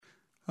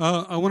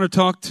I want to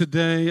talk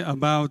today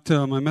about,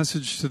 my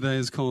message today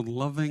is called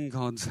Loving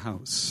God's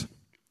House.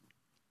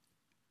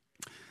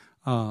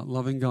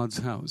 Loving God's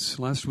House.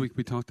 Last week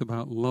we talked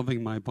about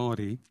loving my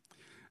body,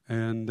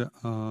 and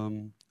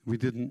we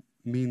didn't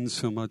mean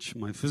so much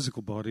my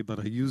physical body, but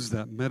I used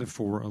that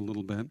metaphor a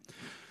little bit,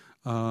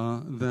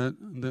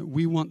 that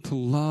we want to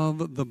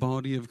love the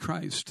body of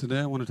Christ.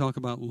 Today I want to talk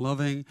about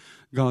loving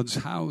God's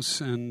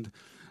house and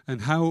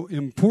how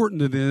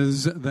important it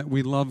is that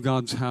we love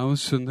God's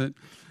house, and that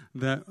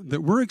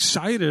we're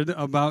excited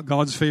about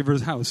God's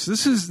favorite house.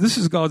 This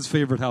is God's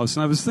favorite house,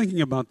 and I was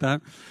thinking about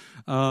that.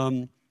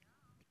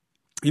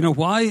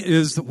 Why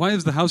is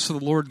the house of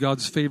the Lord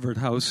God's favorite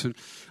house? And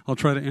I'll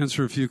try to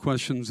answer a few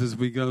questions as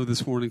we go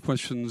this morning.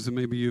 Questions that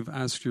maybe you've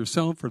asked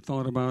yourself or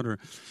thought about,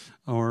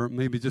 or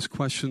maybe just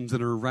questions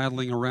that are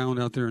rattling around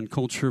out there in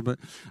culture. But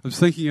I was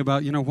thinking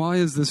about, why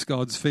is this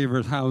God's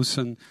favorite house?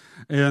 And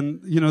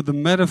the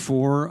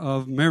metaphor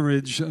of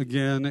marriage,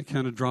 again, it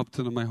kind of dropped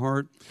into my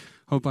heart.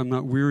 Hope I'm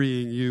not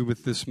wearying you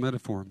with this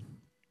metaphor.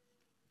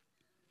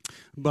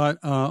 But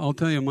I'll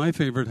tell you, my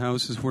favorite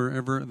house is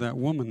wherever that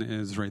woman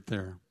is right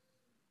there.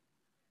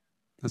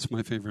 That's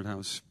my favorite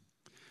house.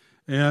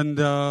 And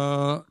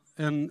all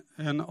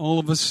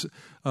of us,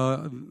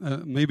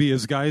 maybe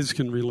as guys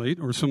can relate,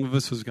 or some of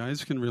us as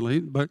guys can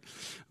relate, but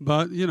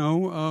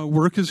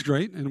work is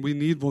great, and we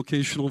need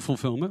vocational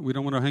fulfillment. We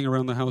don't want to hang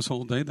around the house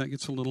all day. That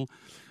gets a little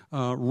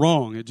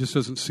wrong. It just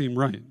doesn't seem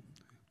right.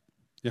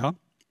 Yeah?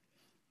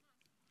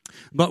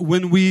 But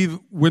when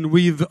we've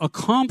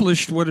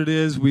accomplished what it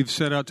is we've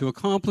set out to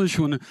accomplish,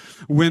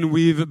 when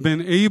we've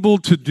been able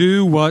to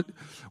do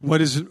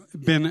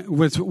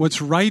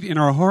what's right in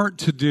our heart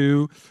to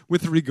do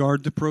with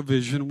regard to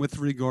provision, with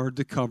regard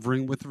to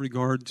covering, with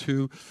regard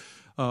to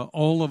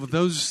all of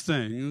those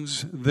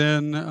things,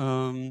 then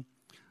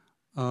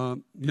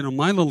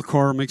my little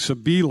car makes a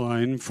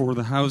beeline for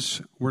the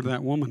house where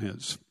that woman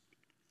is.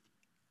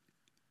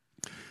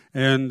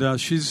 And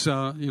she's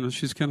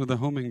kind of the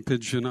homing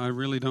pigeon. I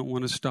really don't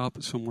want to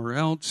stop somewhere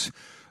else.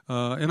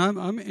 And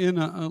I'm in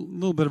a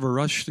little bit of a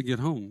rush to get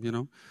home,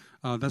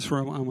 That's where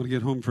I want to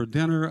get home for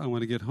dinner. I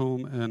want to get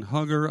home and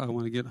hug her. I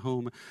want to get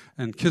home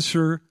and kiss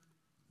her.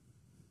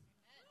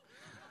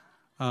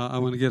 I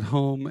want to get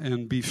home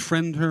and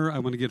befriend her. I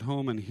want to get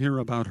home and hear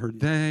about her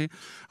day.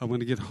 I want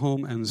to get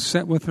home and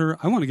sit with her.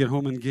 I want to get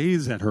home and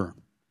gaze at her.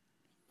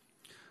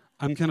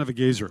 I'm kind of a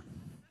gazer.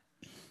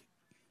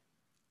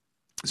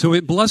 So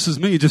it blesses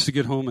me just to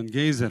get home and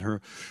gaze at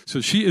her.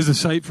 So she is a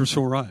sight for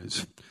sore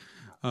eyes.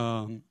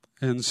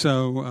 And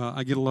so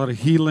I get a lot of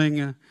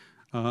healing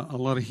of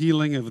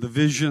the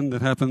vision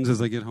that happens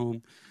as I get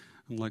home.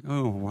 I'm like,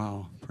 oh,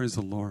 wow, praise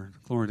the Lord.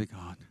 Glory to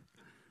God.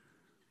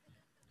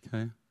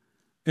 Okay?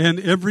 And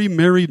every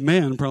married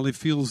man probably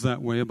feels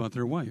that way about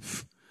their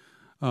wife.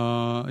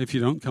 If you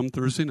don't, come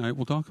Thursday night,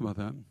 we'll talk about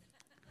that.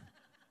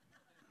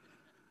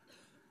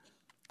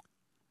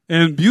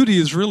 And beauty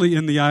is really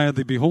in the eye of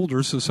the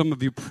beholder, so some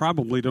of you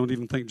probably don't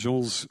even think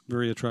Joel's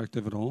very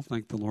attractive at all,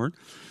 thank the Lord.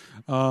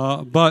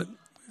 But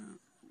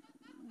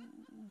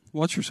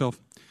watch yourself.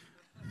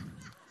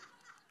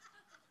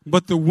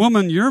 But the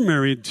woman you're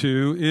married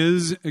to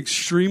is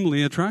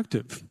extremely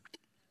attractive.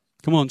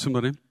 Come on,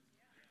 somebody.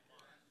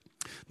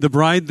 The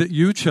bride that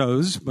you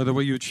chose, by the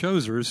way, you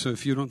chose her, so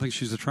if you don't think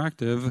she's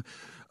attractive,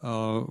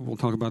 we'll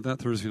talk about that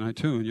Thursday night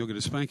too, and you'll get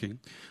a spanking.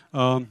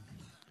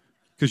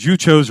 Because you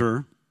chose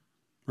her.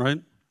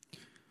 Right?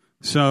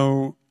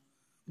 So,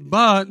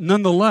 but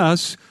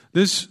nonetheless,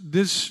 this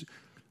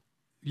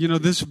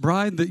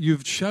bride that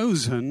you've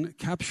chosen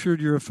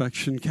captured your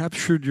affection,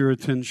 captured your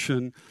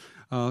attention.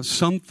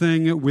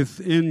 Something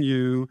within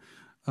you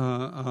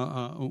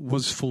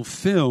was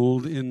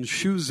fulfilled in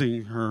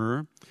choosing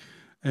her.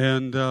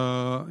 And,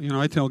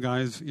 I tell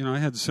guys,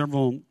 I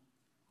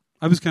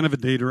was kind of a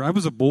dater. I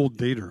was a bold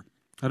dater.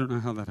 I don't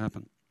know how that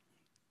happened.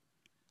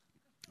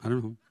 I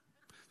don't know.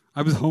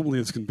 I was homely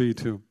as can be,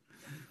 too.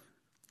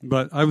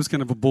 But I was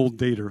kind of a bold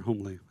dater,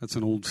 homely. That's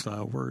an old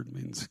style word. It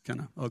means kind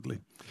of ugly.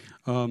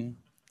 But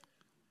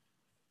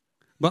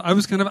I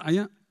was kind of,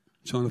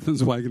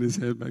 Jonathan's wagging his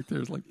head back there.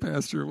 It's like,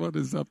 Pastor, what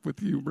is up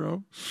with you,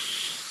 bro?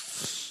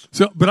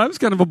 But I was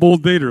kind of a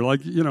bold dater.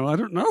 Like,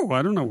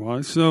 I don't know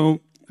why.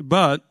 So,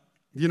 but,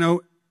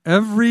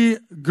 every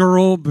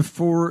girl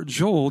before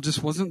Joel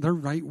just wasn't the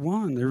right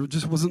one. There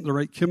just wasn't the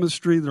right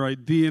chemistry, the right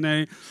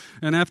DNA.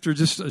 And after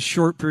just a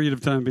short period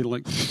of time being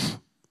like,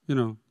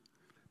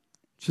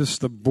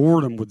 just the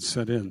boredom would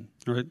set in,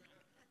 right?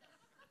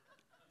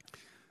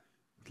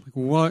 Like,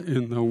 what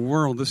in the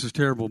world? This is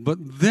terrible. But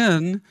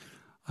then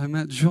I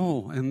met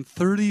Joel, and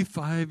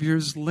 35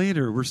 years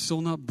later, we're still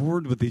not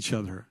bored with each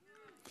other.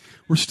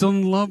 We're still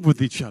in love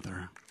with each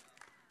other.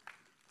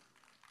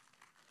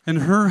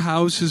 And her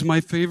house is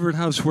my favorite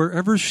house.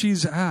 Wherever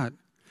she's at,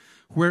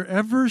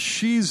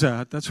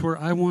 that's where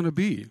I want to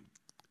be.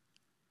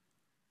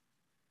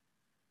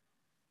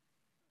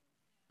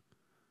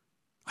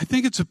 I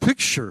think it's a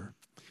picture.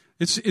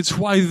 It's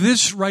why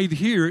this right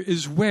here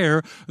is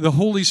where the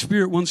Holy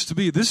Spirit wants to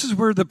be. This is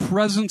where the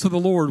presence of the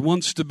Lord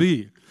wants to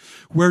be.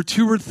 Where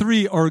 2 or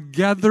 3 are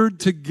gathered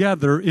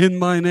together in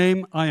my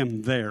name, I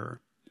am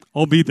there.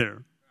 I'll be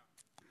there.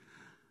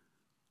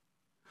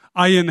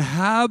 I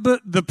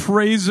inhabit the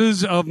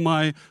praises of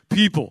my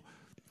people.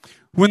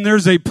 When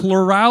there's a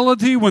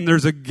plurality, when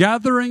there's a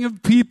gathering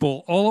of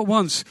people all at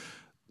once,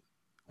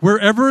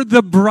 wherever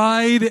the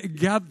bride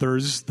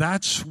gathers,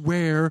 that's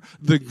where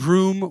the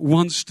groom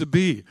wants to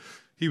be.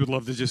 He would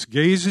love to just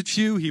gaze at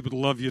you. He would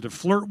love you to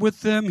flirt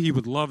with them. He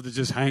would love to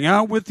just hang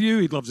out with you.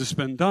 He'd love to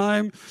spend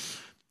time.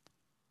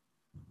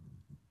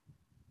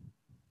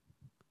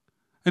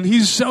 And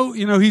he's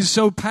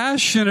so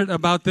passionate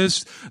about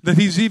this that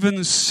he's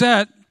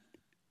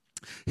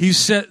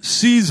set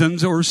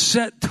seasons or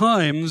set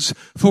times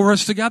for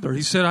us together.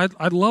 He said,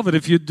 I'd love it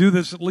if you'd do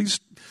this at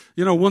least,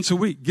 once a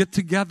week. Get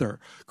together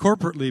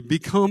corporately,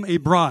 become a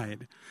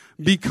bride,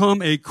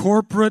 become a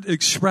corporate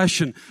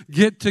expression.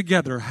 Get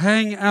together,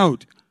 hang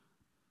out,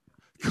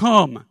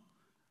 come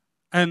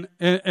and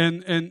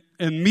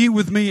meet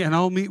with me and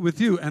I'll meet with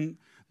you. And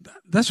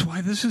that's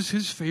why this is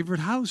his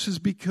favorite house, is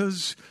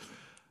because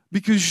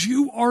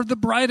you are the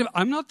bride of,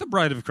 I'm not the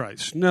bride of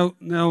Christ. No,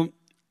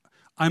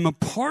 I'm a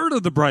part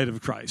of the bride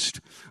of Christ,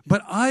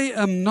 but I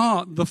am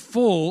not the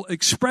full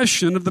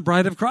expression of the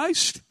bride of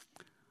Christ.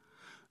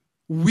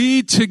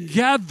 We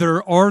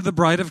together are the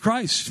bride of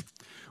Christ.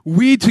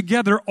 We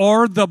together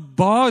are the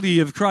body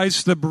of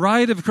Christ, the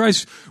bride of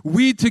Christ.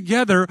 We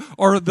together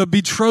are the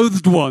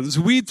betrothed ones.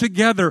 We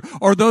together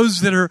are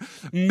those that are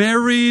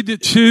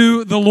married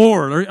to the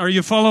Lord. Are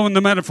you following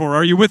the metaphor?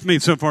 Are you with me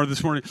so far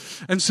this morning?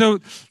 And so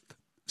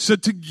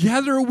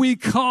together we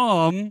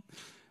come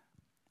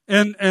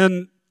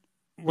and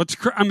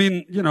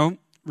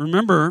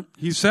remember,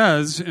 he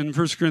says in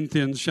 1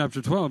 Corinthians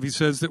chapter 12, he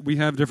says that we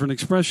have different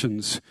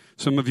expressions.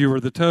 Some of you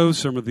are the toe,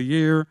 some are the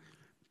ear,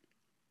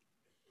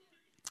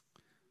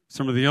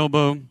 some are the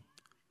elbow.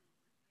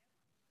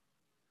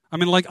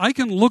 I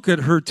can look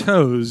at her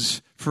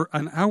toes for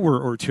an hour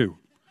or two.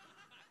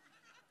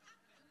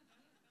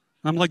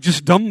 I'm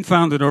just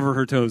dumbfounded over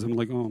her toes. I'm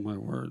oh my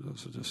word,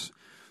 those are just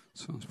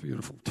the most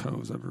beautiful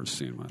toes I've ever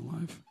seen in my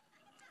life.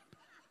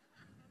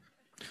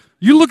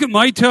 You look at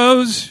my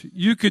toes,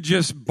 you could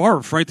just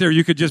barf right there.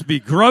 You could just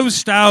be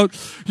grossed out.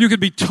 You could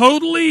be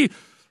totally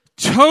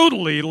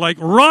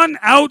run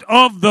out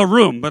of the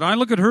room. But I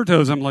look at her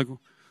toes, I'm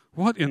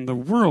what in the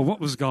world? What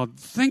was God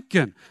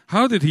thinking?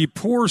 How did he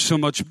pour so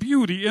much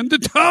beauty into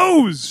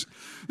toes?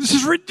 This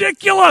is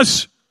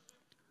ridiculous.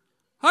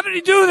 How did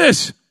he do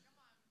this?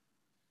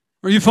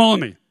 Are you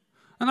following me?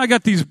 And I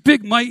got these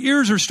my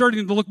ears are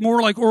starting to look more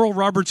like Oral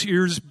Roberts'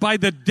 ears by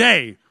the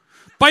day.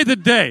 By the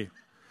day.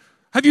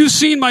 Have you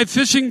seen my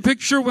fishing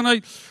picture when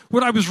I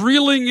was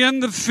reeling in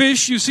the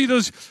fish? You see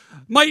those?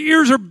 My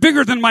ears are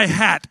bigger than my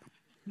hat.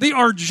 They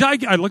are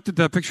gigantic. I looked at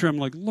that picture. I'm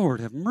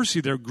Lord, have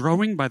mercy. They're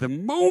growing by the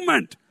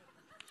moment.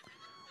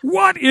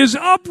 What is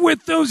up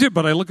with those ears?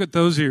 But I look at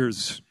those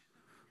ears.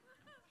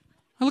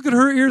 I look at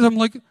her ears. I'm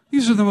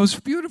these are the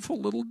most beautiful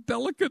little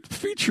delicate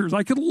features.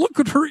 I could look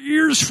at her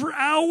ears for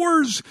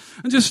hours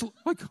and just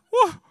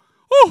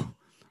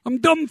I'm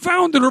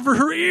dumbfounded over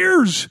her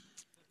ears.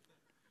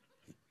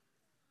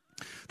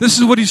 This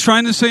is what he's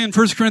trying to say in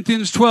 1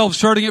 Corinthians 12,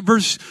 starting at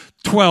verse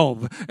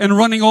 12 and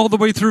running all the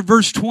way through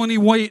verse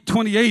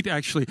 28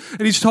 actually.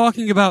 And he's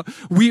talking about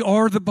we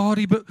are the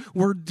body, but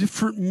we're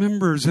different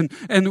members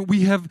and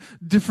we have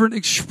different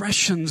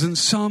expressions, and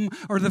some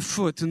are the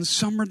foot and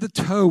some are the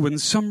toe and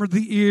some are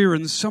the ear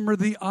and some are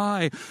the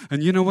eye.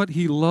 And you know what?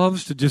 He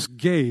loves to just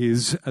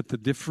gaze at the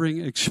differing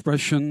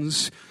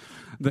expressions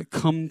that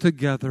come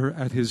together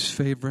at his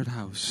favorite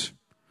house.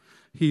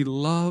 He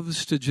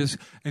loves to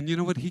and you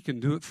know what? He can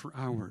do it for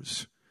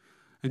hours.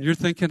 And you're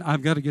thinking,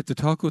 I've got to get to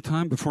taco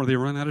time before they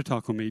run out of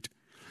taco meat.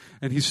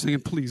 And he's saying,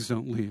 please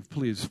don't leave.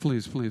 Please,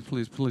 please, please,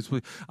 please, please,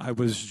 please. I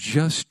was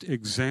just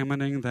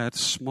examining that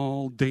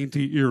small,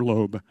 dainty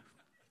earlobe.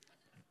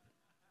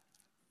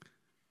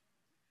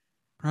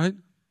 Right?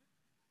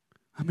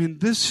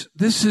 This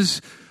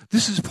is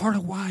part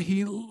of why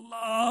he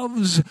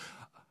loves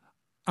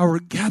our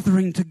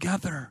gathering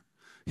together.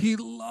 He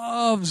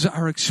loves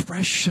our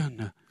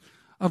expression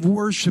of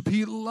worship.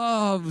 He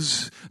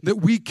loves that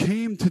we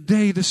came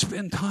today to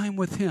spend time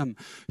with him.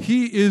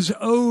 He is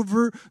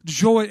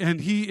overjoyed and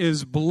he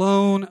is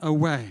blown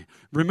away.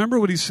 Remember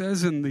what he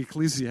says in the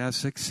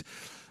Ecclesiastics?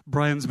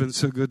 Brian's been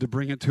so good to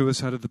bring it to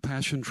us out of the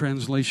Passion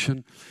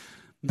Translation.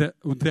 That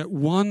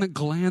one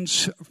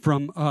glance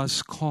from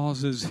us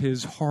causes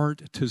his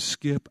heart to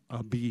skip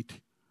a beat.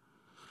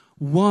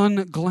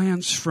 One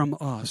glance from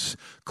us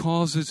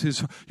causes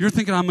his... You're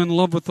thinking, I'm in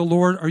love with the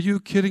Lord. Are you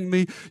kidding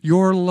me?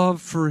 Your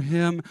love for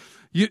him,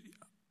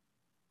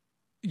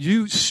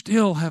 you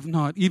still have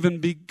not even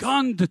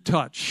begun to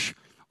touch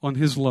on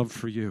his love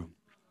for you.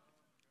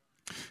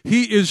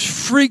 He is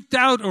freaked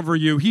out over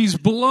you. He's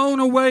blown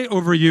away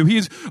over you.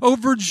 He's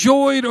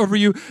overjoyed over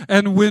you.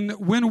 And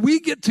when we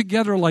get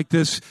together like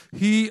this,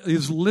 he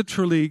is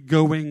literally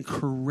going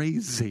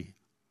crazy.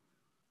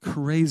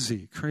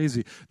 Crazy,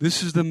 crazy.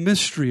 This is the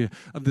mystery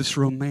of this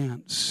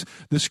romance,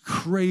 this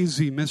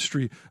crazy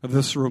mystery of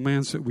this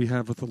romance that we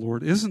have with the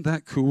Lord. Isn't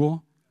that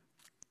cool?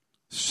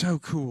 So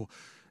cool.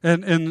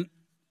 And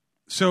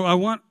so I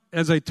want,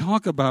 as I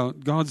talk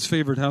about God's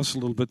favorite house a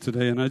little bit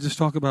today, and I just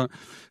talk about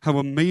how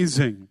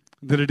amazing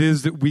that it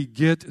is that we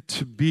get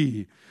to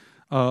be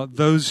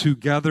those who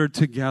gather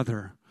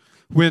together.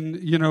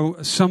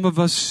 When, some of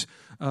us,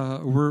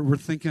 we're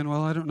thinking,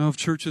 well, I don't know if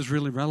church is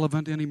really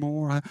relevant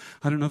anymore. I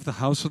don't know if the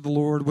house of the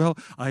Lord, well,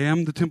 I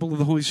am the temple of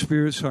the Holy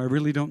Spirit, so I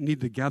really don't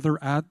need to gather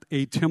at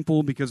a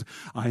temple because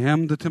I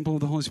am the temple of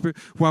the Holy Spirit.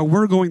 While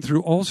we're going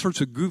through all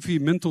sorts of goofy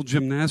mental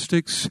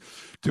gymnastics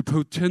to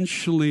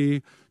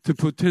potentially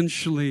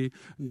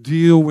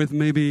deal with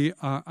maybe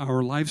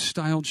our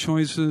lifestyle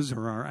choices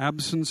or our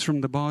absence from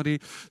the body.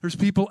 There's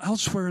people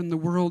elsewhere in the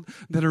world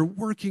that are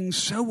working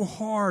so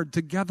hard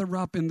to gather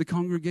up in the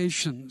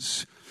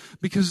congregations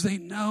because they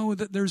know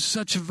that there's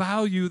such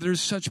value,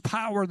 there's such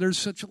power, there's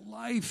such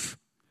life.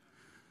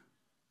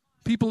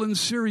 People in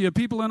Syria,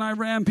 people in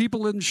Iran,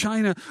 people in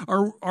China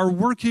are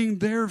working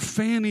their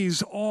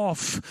fannies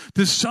off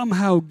to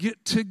somehow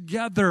get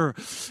together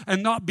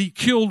and not be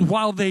killed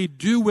while they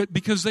do it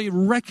because they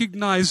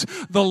recognize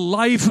the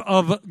life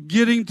of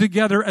getting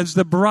together as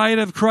the bride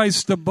of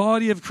Christ, the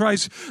body of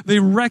Christ. They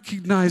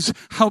recognize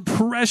how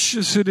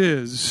precious it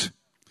is,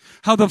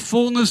 how the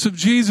fullness of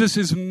Jesus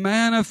is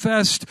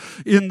manifest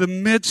in the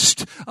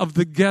midst of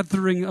the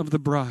gathering of the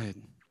bride.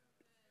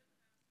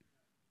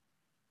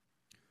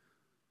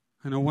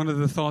 I know one of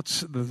the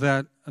thoughts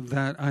that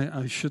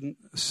I shouldn't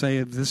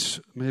say this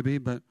maybe,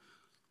 but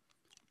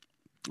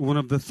one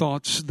of the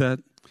thoughts that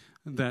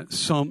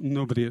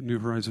nobody at New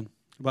Horizon,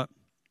 but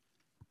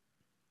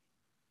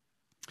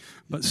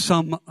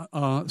some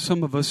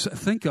of us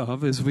think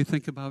of as we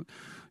think about,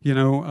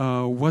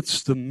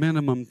 what's the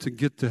minimum to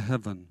get to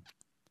heaven?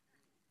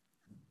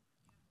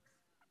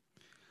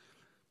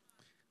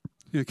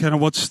 Kind of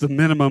what's the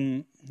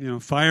minimum,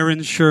 fire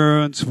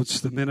insurance,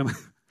 what's the minimum,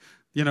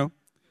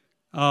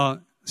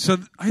 So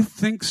I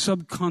think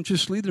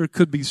subconsciously there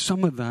could be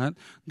some of that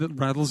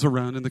rattles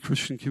around in the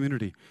Christian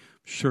community.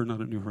 Sure, not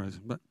at New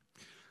Horizon, but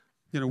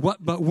what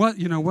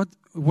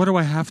do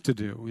I have to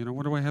do?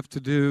 What do I have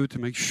to do to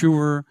make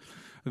sure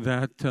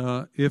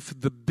that if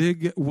the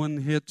big one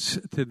hits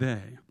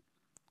today,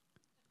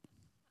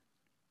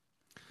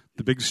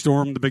 the big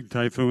storm, the big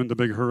typhoon, the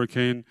big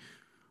hurricane,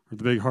 or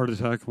the big heart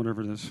attack,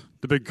 whatever it is,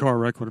 the big car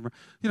wreck, whatever,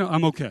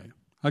 I'm okay.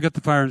 I got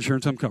the fire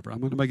insurance, I'm covered. I'm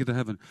going to make it to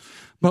heaven.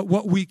 But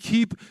what we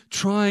keep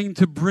trying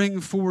to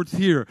bring forth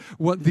here,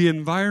 what the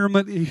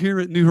environment here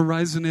at New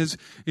Horizon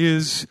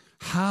is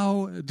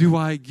how do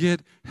I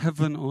get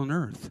heaven on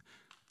earth?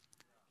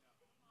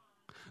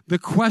 The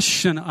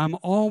question I'm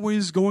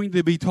always going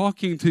to be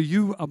talking to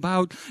you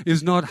about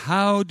is not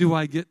how do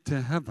I get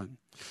to heaven,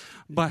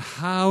 but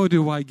how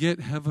do I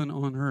get heaven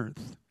on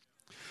earth?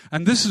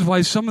 And this is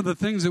why some of the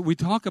things that we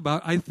talk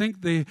about, I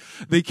think they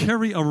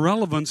carry a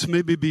relevance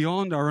maybe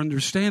beyond our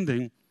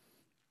understanding.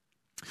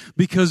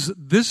 Because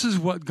this is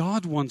what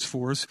God wants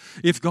for us.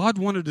 If God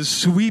wanted to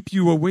sweep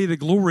you away to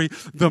glory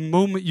the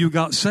moment you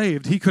got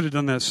saved, He could have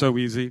done that so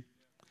easy.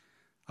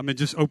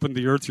 Just open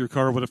the earth, your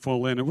car would have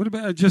fallen in. It would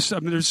have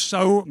been there's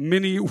so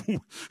many,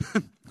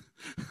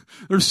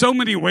 there's so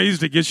many ways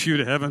to get you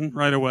to heaven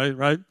right away,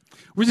 right?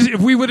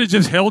 If we would have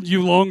just held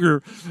you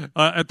longer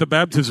at the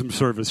baptism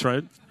service,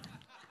 right?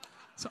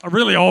 So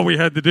really, all we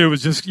had to do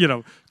was just,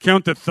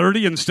 count to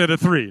 30 instead of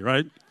 3,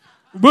 right?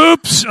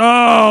 Whoops!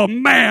 Oh,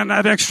 man,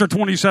 that extra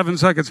 27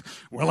 seconds.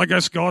 Well, I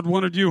guess God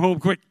wanted you home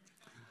quick.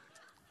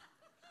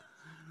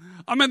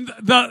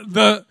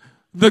 The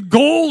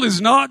goal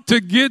is not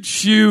to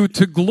get you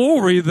to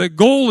glory. The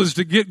goal is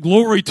to get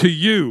glory to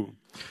you.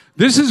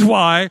 This is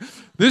why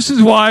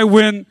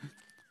when,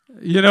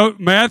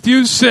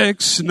 Matthew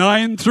 6,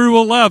 9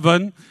 through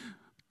 11,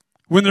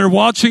 when they're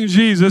watching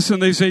Jesus and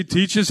they say,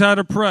 teach us how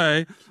to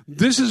pray,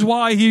 this is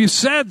why He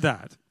said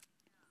that.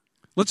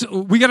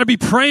 We got to be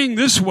praying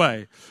this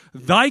way.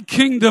 Thy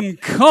kingdom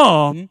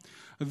come,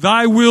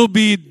 thy will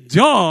be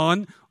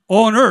done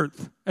on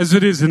earth as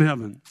it is in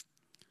heaven.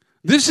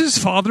 This is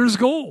Father's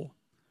goal.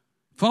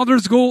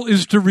 Father's goal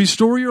is to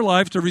restore your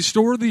life, to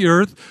restore the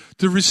earth,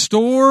 to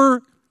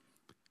restore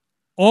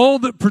all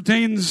that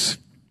pertains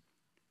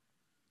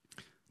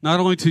not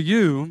only to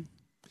you,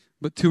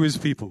 but to His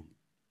people.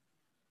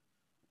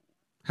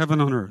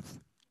 Heaven on earth.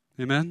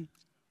 Amen?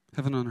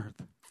 Heaven on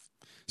earth.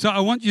 So I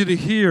want you to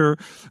hear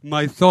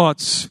my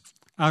thoughts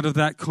out of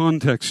that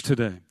context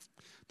today.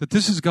 That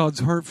this is God's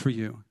heart for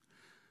you.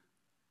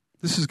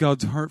 This is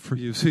God's heart for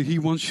you. See, He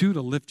wants you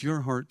to lift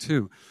your heart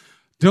too.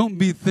 Don't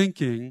be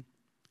thinking,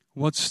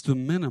 what's the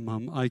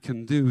minimum I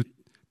can do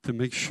to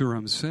make sure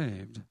I'm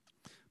saved?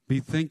 Be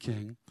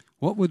thinking,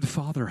 what would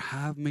Father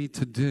have me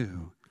to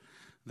do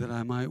that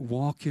I might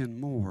walk in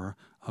more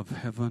of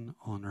heaven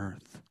on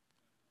earth?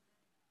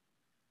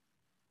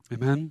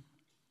 Amen?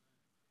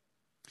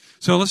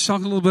 So let's talk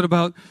a little bit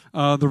about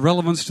the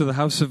relevance to the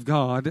house of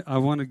God. I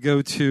want to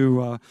go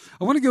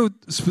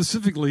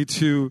specifically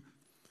to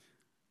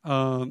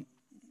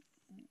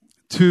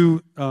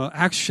to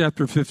Acts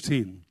chapter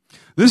 15.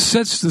 This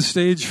sets the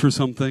stage for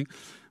something.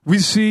 We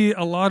see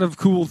a lot of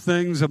cool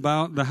things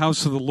about the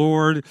house of the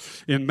Lord.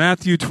 In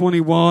Matthew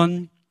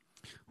 21,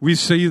 we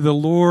see the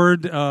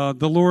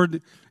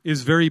Lord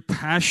is very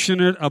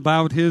passionate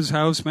about his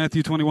house.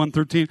 Matthew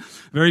 21:13,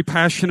 very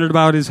passionate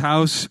about his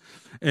house.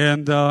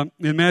 And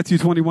in Matthew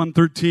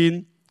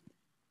 21:13,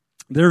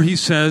 there he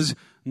says,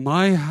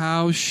 my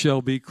house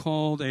shall be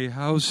called a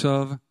house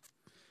of...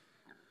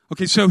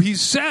 Okay, so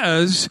he's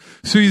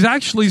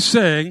actually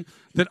saying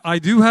that I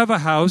do have a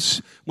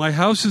house, my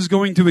house is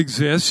going to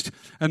exist,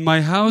 and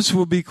my house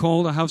will be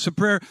called a house of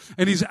prayer.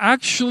 And he's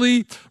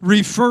actually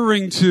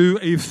referring to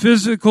a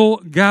physical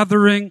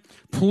gathering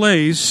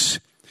place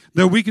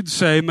that we could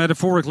say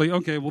metaphorically,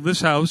 okay, well,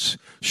 this house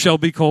shall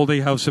be called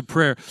a house of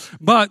prayer.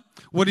 But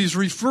what he's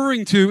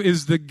referring to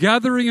is the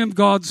gathering of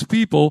God's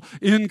people.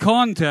 In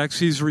context,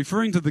 he's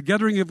referring to the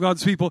gathering of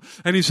God's people,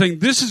 and he's saying,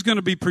 this is going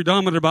to be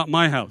predominant about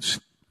my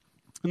house.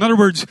 In other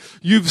words,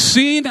 you've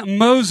seen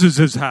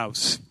Moses'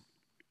 house.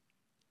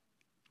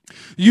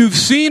 You've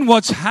seen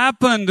what's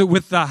happened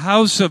with the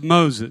house of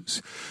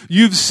Moses.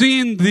 You've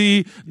seen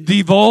the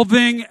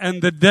devolving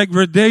and the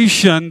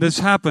degradation that's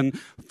happened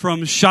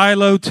from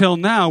Shiloh till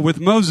now with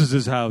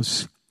Moses'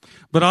 house.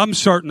 But I'm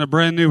starting a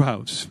brand new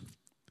house.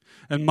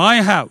 And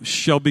my house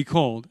shall be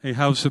called a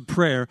house of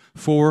prayer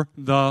for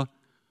the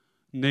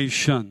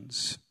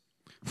nations,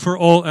 for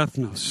all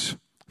ethnos,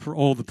 for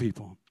all the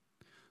people.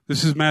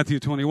 This is Matthew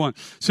 21.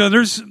 So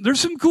there's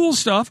some cool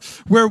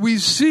stuff where we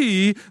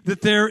see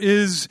that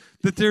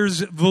there's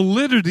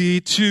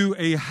validity to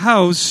a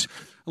house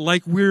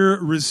like we're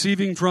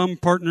receiving from,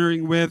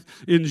 partnering with,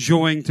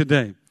 enjoying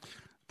today.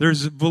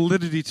 There's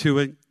validity to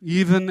it,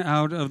 even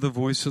out of the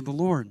voice of the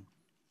Lord.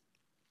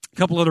 A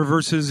couple other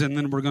verses, and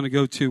then we're going to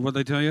go to, what did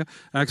I tell you?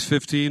 Acts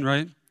 15,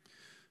 right?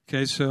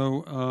 Okay,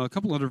 so a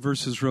couple other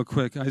verses real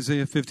quick.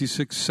 Isaiah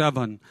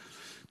 56:7.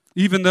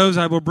 Even those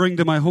I will bring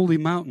to my holy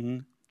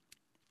mountain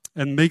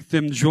and make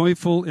them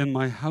joyful in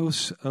my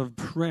house of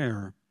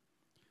prayer.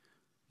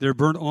 Their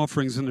burnt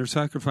offerings and their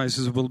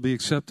sacrifices will be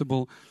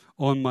acceptable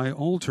on my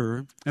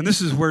altar. And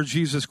this is where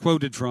Jesus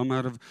quoted from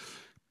out of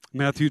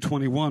Matthew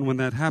 21 when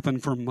that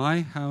happened. For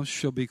my house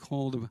shall be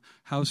called a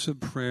house of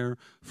prayer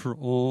for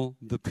all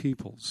the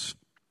peoples.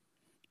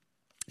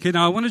 Okay,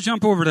 now I want to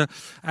jump over to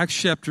Acts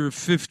chapter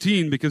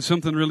 15 because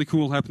something really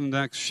cool happened in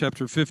Acts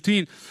chapter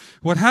 15.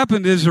 What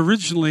happened is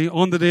originally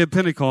on the day of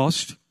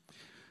Pentecost,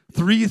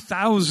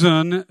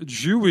 3,000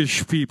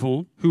 Jewish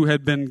people who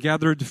had been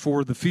gathered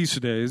for the feast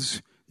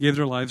days gave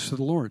their lives to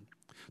the Lord.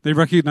 They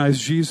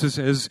recognized Jesus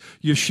as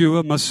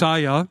Yeshua,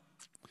 Messiah,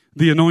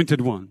 the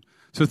Anointed One.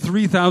 So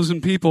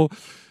 3,000 people.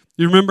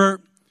 You remember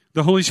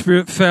the Holy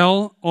Spirit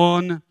fell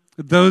on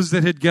those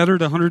that had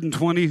gathered,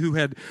 120 who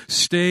had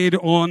stayed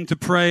on to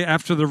pray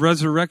after the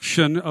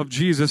resurrection of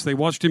Jesus. They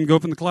watched him go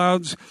up in the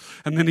clouds.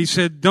 And then he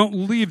said, don't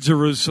leave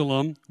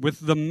Jerusalem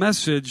with the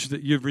message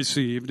that you've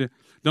received.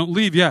 Don't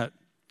leave yet.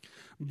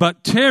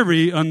 But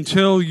tarry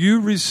until you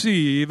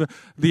receive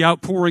the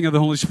outpouring of the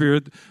Holy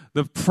Spirit,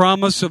 the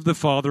promise of the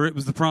Father. It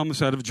was the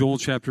promise out of Joel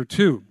chapter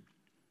 2.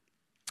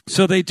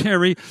 So they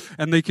tarry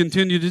and they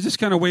continue to just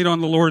kind of wait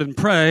on the Lord and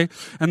pray.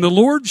 And the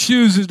Lord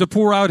chooses to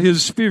pour out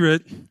his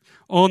Spirit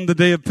on the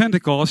day of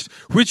Pentecost,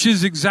 which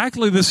is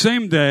exactly the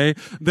same day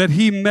that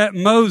he met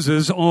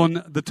Moses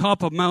on the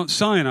top of Mount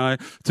Sinai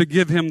to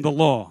give him the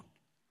law.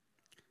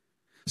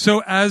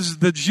 So as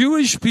the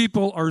Jewish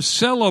people are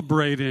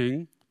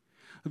celebrating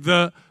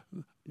the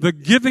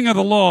giving of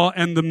the law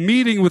and the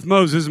meeting with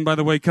Moses, and by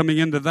the way, coming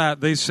into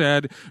that, they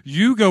said,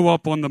 you go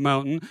up on the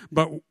mountain,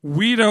 but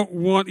we don't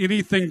want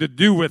anything to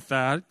do with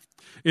that.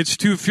 It's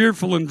too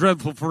fearful and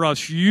dreadful for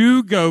us.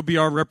 You go be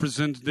our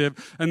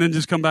representative and then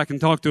just come back and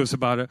talk to us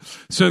about it.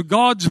 So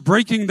God's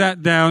breaking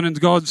that down, and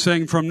God's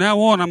saying, from now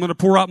on, I'm going to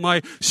pour out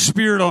my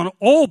Spirit on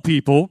all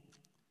people.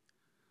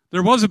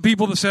 There was a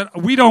people that said,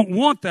 we don't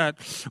want that.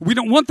 We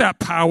don't want that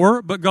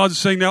power. But God's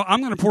saying, now I'm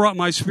going to pour out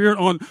my Spirit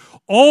on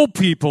all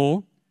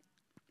people,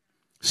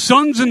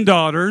 sons and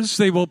daughters.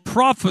 They will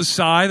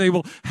prophesy. They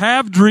will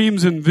have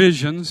dreams and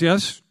visions.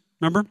 Yes?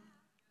 Remember?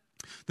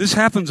 This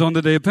happens on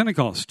the day of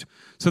Pentecost.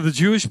 So the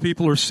Jewish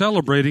people are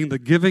celebrating the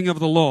giving of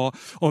the law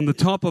on the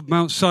top of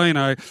Mount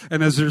Sinai.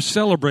 And as they're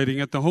celebrating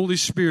it, the Holy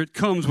Spirit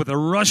comes with a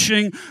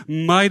rushing,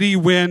 mighty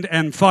wind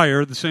and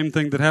fire, the same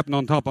thing that happened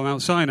on top of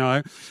Mount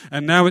Sinai.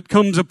 And now it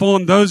comes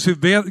upon those who've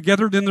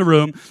gathered in the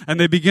room, and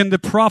they begin to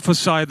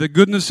prophesy the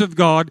goodness of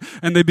God,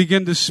 and they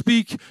begin to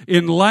speak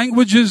in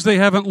languages they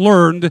haven't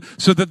learned,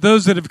 so that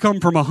those that have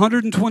come from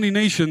 120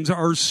 nations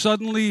are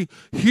suddenly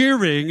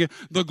hearing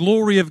the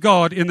glory of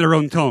God in their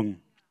own tongue.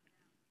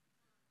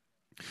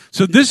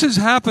 So this is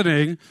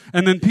happening,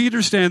 and then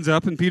Peter stands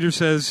up, and Peter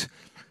says,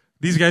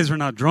 these guys are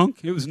not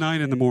drunk. It was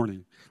 9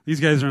 a.m. These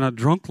guys are not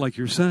drunk like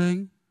you're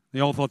saying. They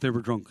all thought they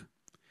were drunk.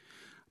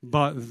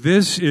 But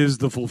this is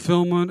the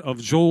fulfillment of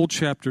Joel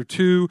chapter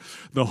 2.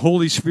 The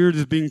Holy Spirit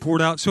is being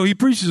poured out. So he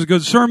preaches a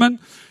good sermon,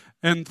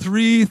 and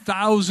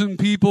 3,000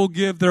 people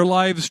give their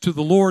lives to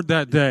the Lord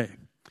that day.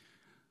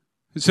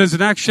 It says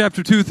in Acts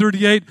chapter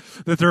 2:38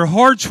 that their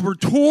hearts were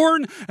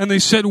torn and they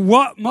said,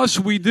 "What must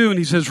we do?" And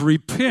he says,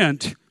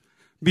 "Repent,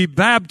 be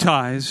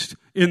baptized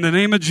in the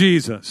name of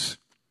Jesus."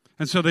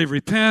 And so they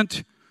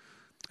repent,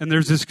 and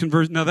there's this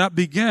conversion. Now that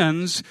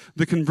begins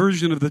the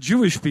conversion of the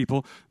Jewish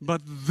people,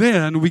 but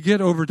then we get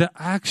over to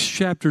Acts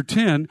chapter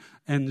 10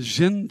 and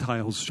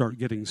Gentiles start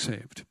getting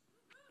saved.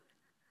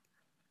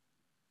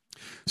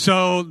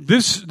 So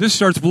this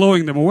starts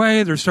blowing them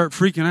away. They start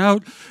freaking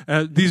out.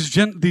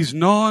 These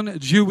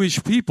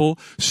non-Jewish people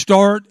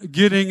start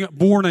getting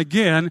born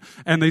again,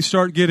 and they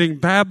start getting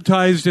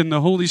baptized in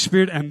the Holy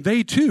Spirit, and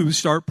they too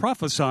start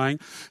prophesying,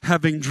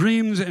 having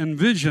dreams and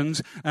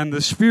visions, and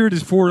the Spirit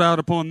is poured out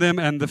upon them.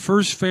 And the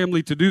first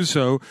family to do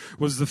so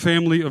was the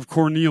family of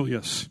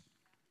Cornelius.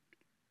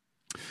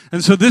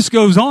 And so this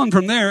goes on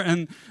from there,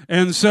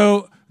 and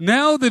so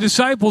now the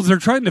disciples are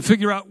trying to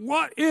figure out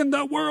what in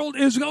the world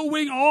is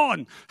going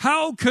on.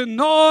 How can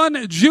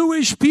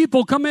non-Jewish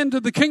people come into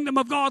the kingdom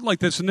of God like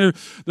this? And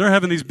they're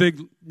having these big,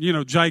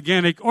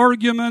 gigantic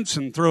arguments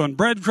and throwing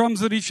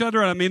breadcrumbs at each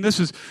other. I mean, this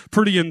is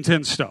pretty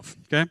intense stuff,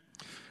 okay?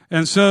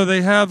 And so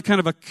they have kind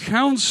of a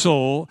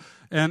council,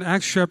 and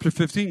Acts chapter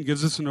 15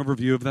 gives us an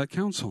overview of that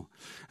council.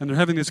 And they're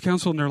having this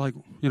council, and they're like,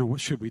 what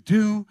should we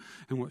do?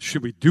 And what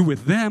should we do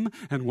with them?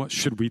 And what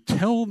should we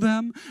tell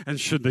them? And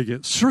should they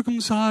get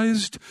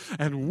circumcised?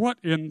 And what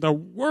in the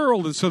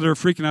world? And so they're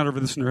freaking out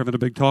over this, and they're having a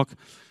big talk.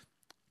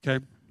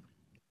 Okay?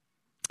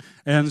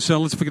 And so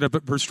let's pick it up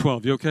at verse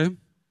 12. You okay?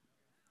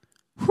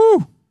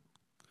 Whew!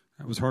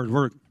 That was hard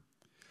work.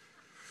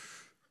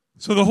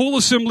 So the whole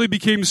assembly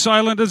became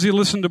silent as he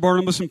listened to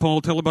Barnabas and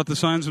Paul tell about the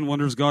signs and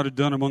wonders God had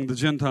done among the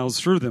Gentiles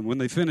through them. When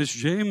they finished,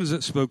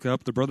 James spoke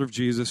up, the brother of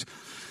Jesus,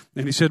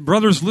 and he said,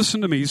 "Brothers,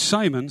 listen to me.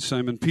 Simon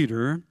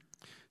Peter,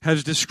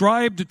 has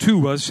described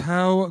to us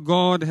how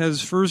God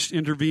has first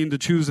intervened to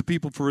choose a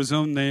people for his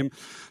own name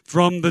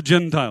from the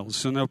Gentiles."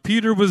 So now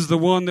Peter was the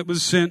one that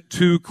was sent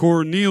to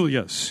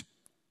Cornelius.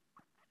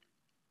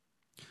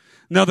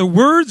 Now the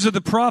words of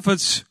the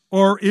prophets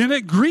are in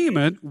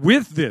agreement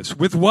with this,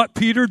 with what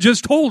Peter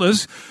just told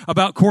us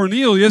about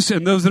Cornelius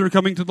and those that are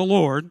coming to the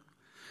Lord.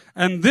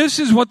 And this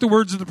is what the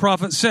words of the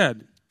prophet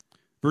said.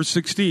 Verse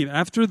 16,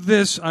 "After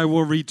this I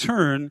will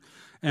return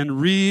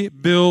and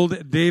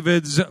rebuild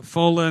David's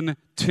fallen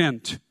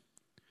tent."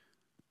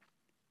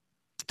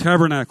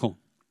 Tabernacle.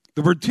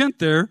 The word tent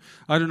there,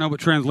 I don't know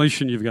what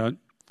translation you've got,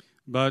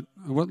 but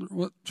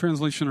what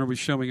translation are we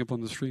showing up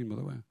on the screen, by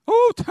the way?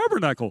 Oh,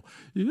 tabernacle.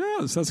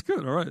 Yes, that's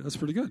good. All right, that's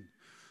pretty good.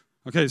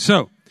 Okay,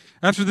 so,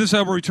 after this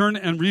I will return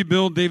and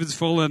rebuild David's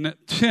fallen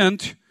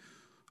tent.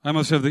 I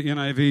must have the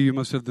NIV, you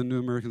must have the New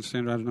American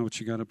Standard. I don't know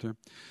what you got up there.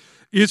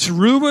 "Its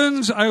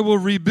ruins I will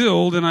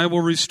rebuild, and I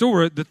will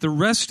restore it, that the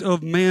rest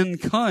of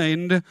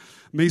mankind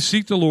may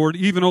seek the Lord,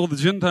 even all the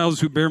Gentiles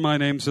who bear my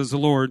name, says the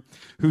Lord,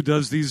 who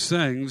does these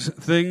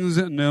things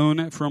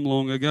known from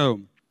long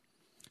ago.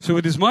 So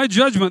it is my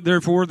judgment,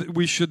 therefore, that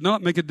we should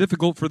not make it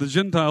difficult for the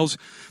Gentiles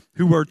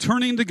who are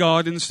turning to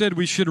God. Instead,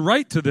 we should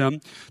write to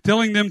them,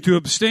 telling them to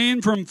abstain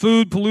from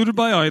food polluted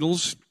by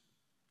idols,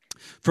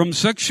 from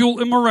sexual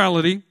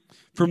immorality,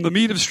 from the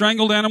meat of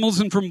strangled animals,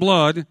 and from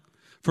blood.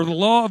 For the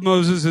law of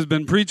Moses has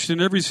been preached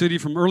in every city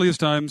from earliest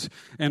times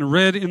and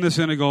read in the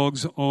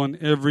synagogues on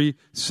every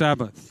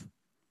Sabbath."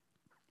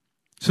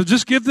 So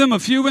just give them a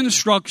few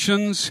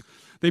instructions.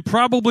 They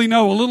probably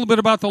know a little bit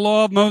about the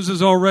law of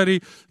Moses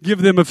already.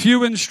 Give them a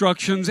few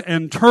instructions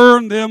and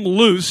turn them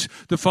loose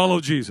to follow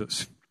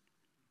Jesus.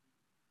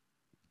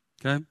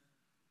 Okay?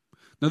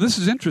 Now this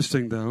is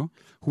interesting though.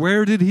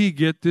 Where did he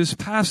get this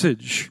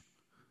passage?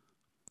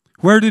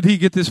 Where did he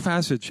get this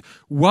passage?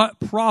 What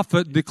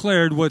prophet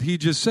declared what he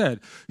just said?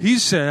 He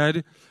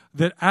said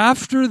that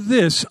after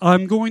this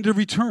I'm going to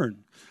return.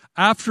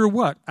 After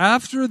what?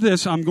 After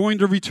this, I'm going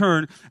to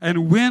return,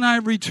 and when I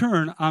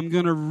return, I'm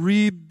going to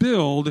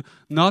rebuild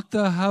not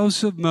the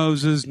house of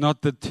Moses,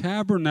 not the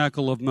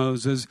tabernacle of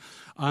Moses.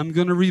 I'm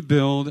going to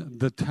rebuild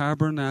the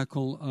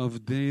tabernacle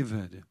of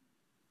David.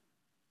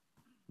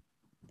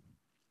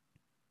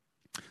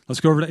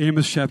 Let's go over to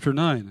Amos chapter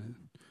 9.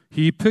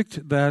 He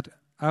picked that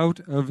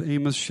out of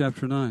Amos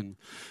chapter 9.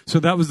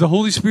 So that was the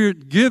Holy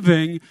Spirit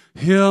giving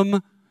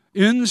him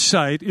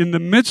insight in the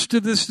midst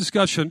of this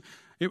discussion.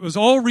 It was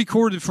all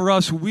recorded for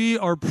us. We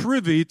are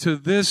privy to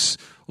this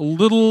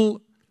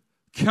little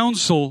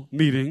council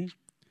meeting.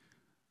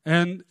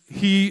 And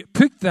he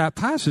picked that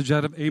passage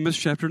out of Amos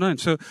chapter 9.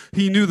 So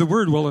he knew the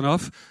word well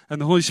enough.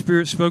 And the Holy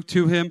Spirit spoke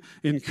to him,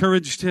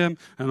 encouraged him.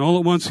 And all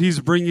at once he's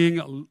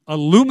bringing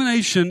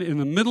illumination in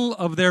the middle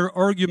of their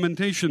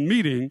argumentation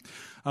meeting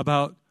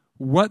about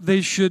what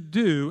they should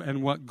do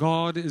and what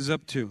God is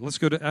up to. Let's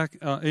go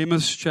to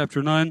Amos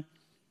chapter 9.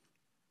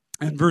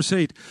 And verse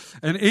 8.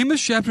 And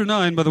Amos chapter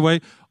 9, by the way,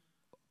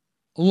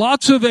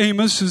 lots of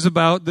Amos is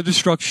about the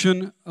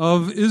destruction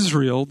of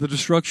Israel, the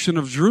destruction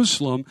of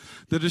Jerusalem,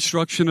 the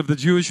destruction of the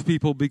Jewish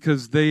people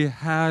because they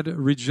had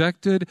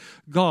rejected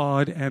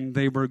God and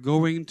they were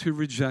going to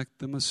reject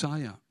the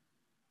Messiah.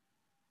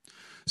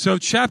 So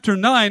chapter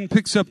 9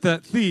 picks up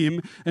that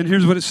theme, and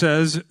here's what it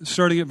says,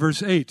 starting at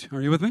verse 8.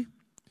 Are you with me?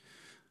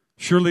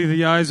 Surely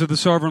the eyes of the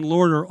sovereign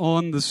Lord are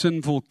on the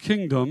sinful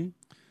kingdom.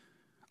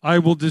 I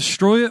will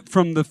destroy it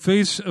from the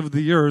face of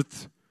the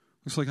earth.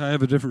 Looks like I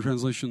have a different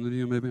translation than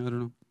you, maybe, I don't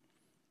know.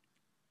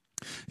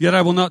 Yet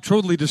I will not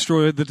totally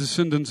destroy the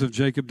descendants of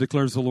Jacob,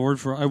 declares the Lord,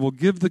 for I will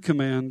give the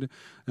command,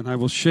 and I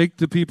will shake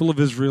the people of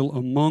Israel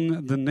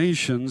among the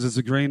nations as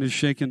the grain is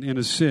shaken in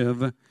a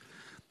sieve,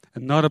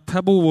 and not a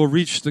pebble will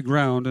reach the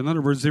ground. In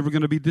other words, they were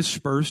going to be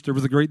dispersed. There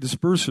was a great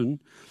dispersion.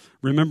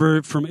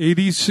 Remember, from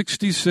AD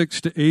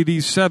 66 to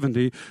AD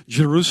 70,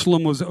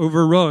 Jerusalem was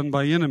overrun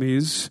by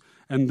enemies,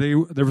 and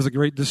there was a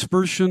great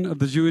dispersion of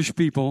the Jewish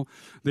people.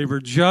 They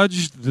were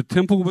judged, the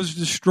temple was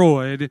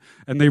destroyed,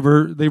 and they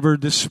were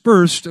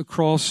dispersed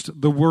across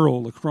the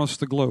world, across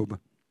the globe.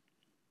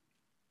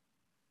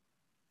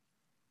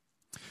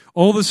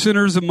 All the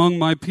sinners among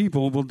my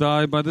people will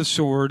die by the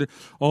sword,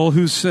 all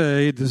who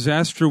say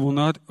disaster will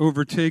not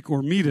overtake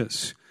or meet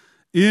us.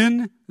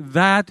 In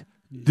that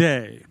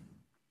day,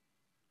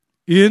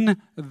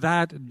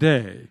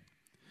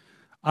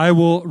 I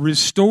will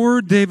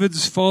restore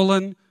David's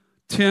fallen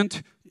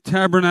tent,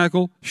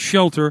 tabernacle,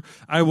 shelter.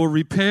 I will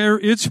repair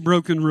its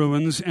broken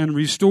ruins and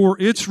restore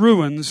its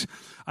ruins.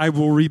 I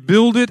will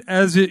rebuild it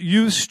as it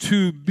used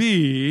to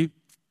be,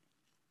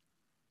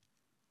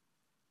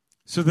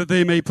 so that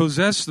they may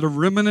possess the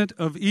remnant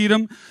of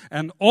Edom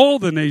and all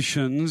the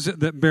nations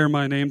that bear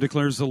my name,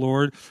 declares the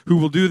Lord, who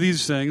will do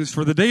these things.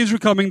 For the days are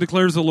coming,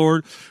 declares the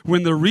Lord,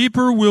 when the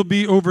reaper will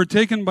be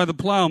overtaken by the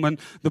plowman,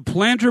 the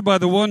planter by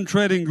the one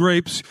treading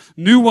grapes.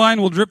 New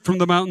wine will drip from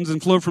the mountains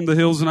and flow from the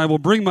hills, and I will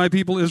bring my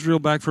people Israel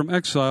back from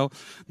exile.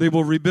 They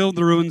will rebuild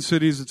the ruined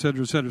cities,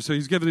 etc., etc. So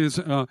he's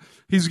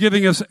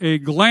giving us a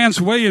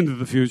glance way into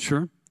the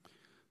future.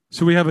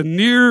 So we have a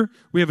near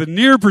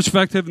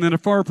perspective and then a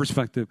far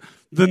perspective.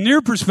 The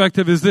near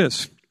perspective is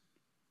this.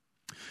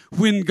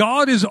 When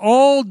God was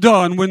all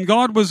done with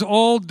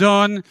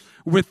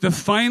the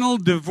final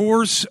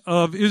divorce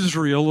of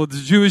Israel, of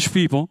the Jewish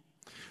people,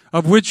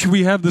 of which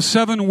we have the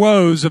 7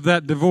 woes of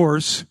that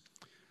divorce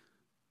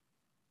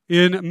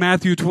in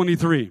Matthew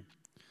 23.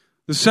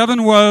 The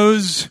 7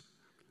 woes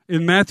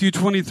in Matthew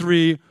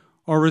 23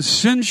 are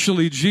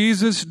essentially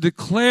Jesus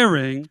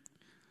declaring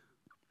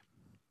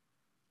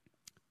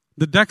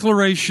the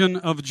declaration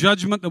of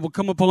judgment that will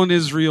come upon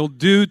Israel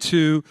due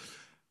to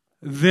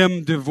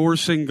them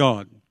divorcing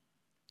God.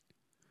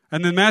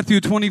 And then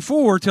Matthew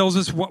 24 tells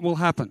us what will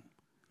happen.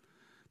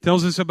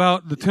 Tells us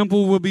about the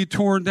temple will be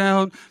torn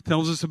down,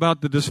 tells us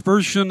about the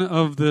dispersion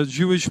of the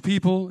Jewish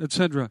people,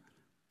 etc.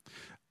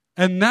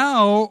 And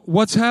now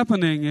what's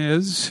happening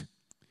is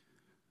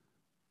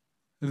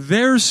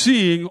they're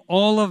seeing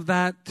all of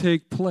that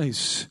take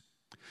place.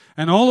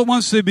 And all at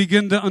once they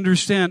begin to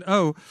understand,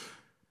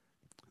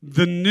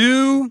 the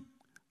new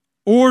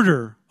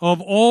order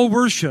of all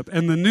worship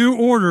and the new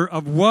order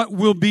of what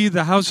will be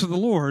the house of the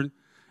Lord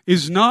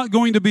is not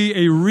going to be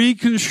a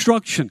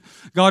reconstruction.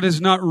 God is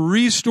not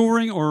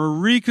restoring or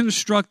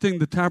reconstructing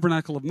the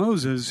tabernacle of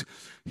Moses.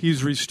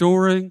 He's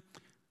restoring,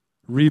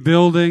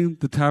 rebuilding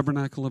the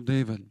tabernacle of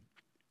David.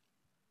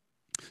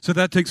 So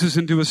that takes us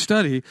into a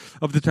study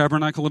of the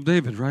tabernacle of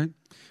David, right?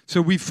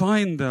 So we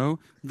find, though,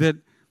 that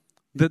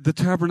the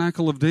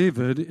tabernacle of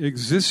David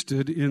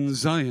existed in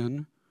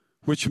Zion,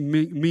 which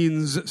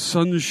means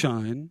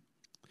sunshine,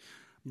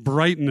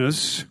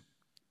 brightness,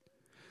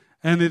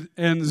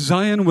 and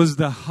Zion was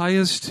the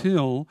highest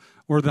hill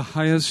or the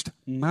highest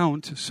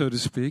mount, so to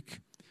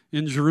speak,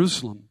 in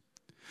Jerusalem.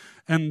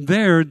 And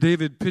there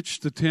David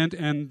pitched the tent,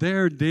 and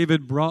there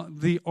David brought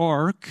the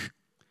ark.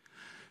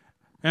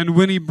 And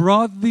when he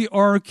brought the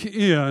ark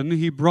in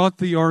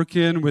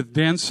with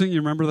dancing,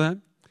 you remember that?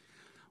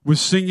 With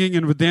singing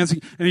and with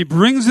dancing. And he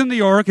brings in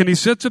the ark and he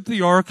sets up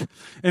the ark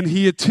and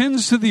he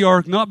attends to the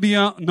ark, not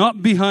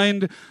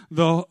behind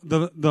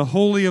the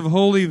Holy of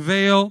Holy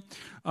veil,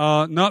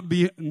 not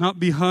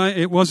behind,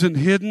 it wasn't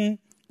hidden.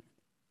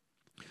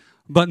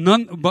 But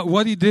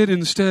what he did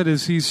instead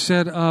is he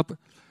set up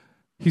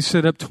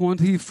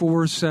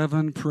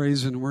 24/7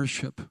 praise and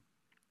worship.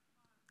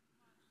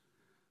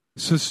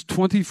 So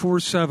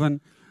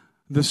 24/7,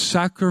 the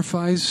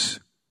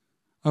sacrifice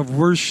of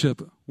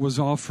worship was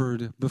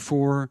offered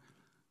before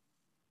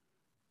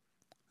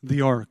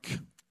the ark.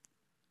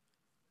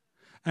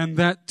 And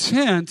that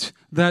tent,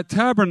 that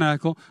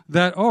tabernacle,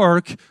 that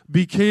ark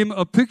became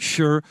a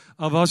picture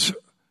of us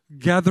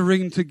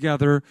gathering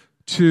together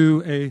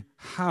to a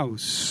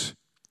house.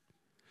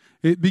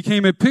 It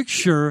became a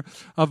picture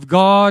of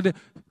God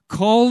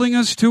calling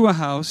us to a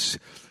house,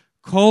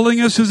 calling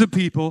us as a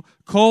people,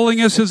 calling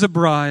us as a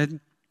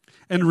bride,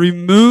 and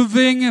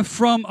removing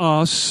from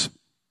us,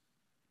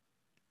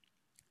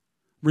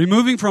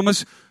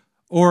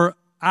 or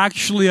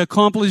actually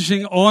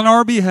accomplishing on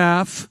our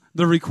behalf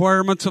the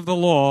requirements of the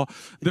law,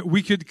 that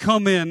we could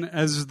come in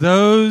as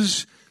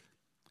those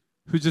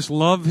who just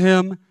love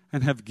Him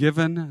and have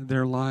given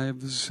their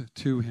lives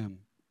to Him.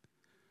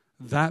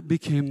 That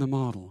became the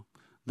model.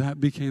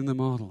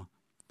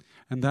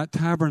 And that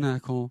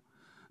tabernacle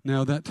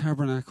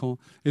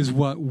is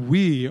what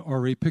we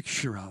are a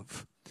picture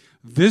of.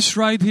 This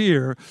right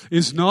here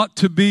is not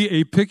to be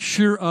a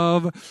picture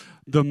of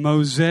the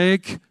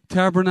Mosaic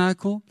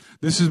tabernacle.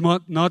 This is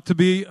not to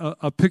be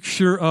a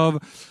picture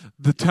of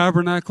the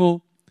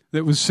tabernacle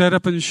that was set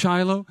up in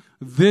Shiloh.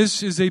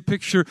 This is a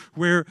picture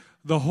where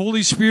the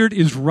Holy Spirit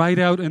is right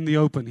out in the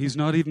open. He's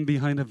not even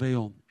behind a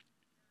veil.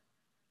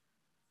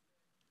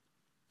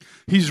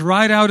 He's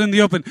right out in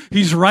the open.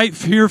 He's right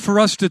here for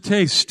us to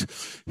taste.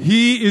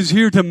 He is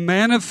here to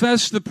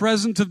manifest the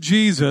presence of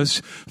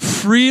Jesus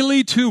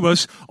freely to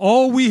us.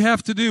 All we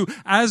have to do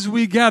as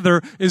we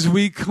gather is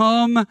we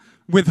come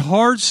with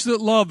hearts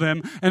that love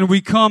Him, and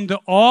we come to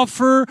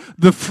offer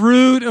the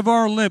fruit of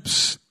our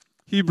lips,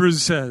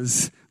 Hebrews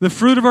says. The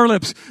fruit of our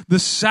lips, the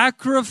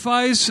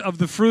sacrifice of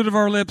the fruit of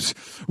our lips.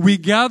 We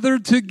gather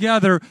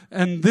together,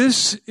 and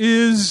this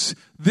is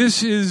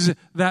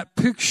that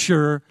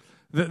picture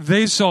that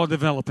they saw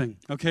developing.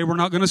 Okay, we're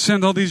not going to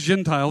send all these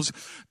Gentiles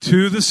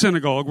to the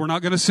synagogue. We're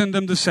not going to send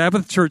them to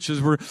Sabbath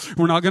churches. We're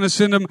not going to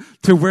send them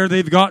to where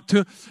they've got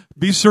to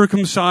be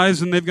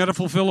circumcised and they've got to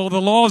fulfill all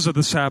the laws of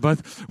the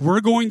Sabbath.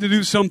 We're going to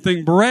do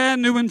something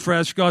brand new and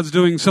fresh. God's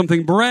doing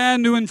something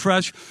brand new and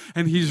fresh,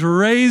 and He's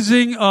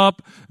raising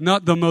up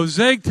not the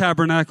Mosaic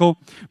tabernacle,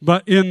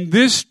 but in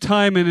this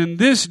time and in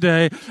this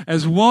day,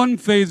 as one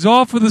fades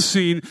off of the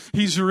scene,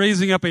 He's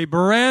raising up a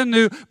brand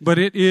new, but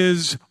it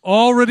is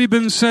already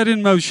been set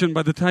in motion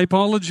by the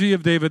typology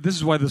of David. This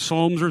is why the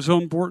Psalms are so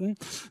important.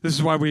 This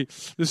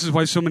is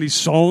why so many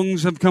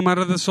songs have come out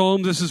of the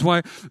Psalms. This is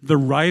why the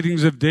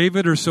writings of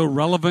David are so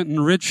relevant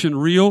and rich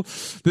and real.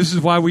 This is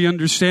why we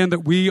understand that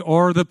we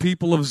are the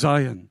people of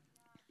Zion.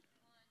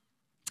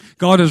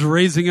 God is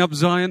raising up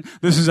Zion.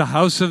 This is a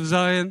house of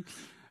Zion,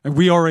 and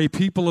we are a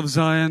people of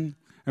Zion,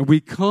 and we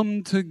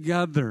come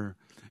together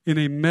in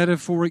a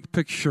metaphoric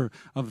picture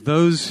of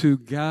those who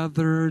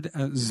gathered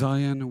at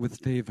Zion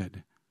with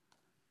David.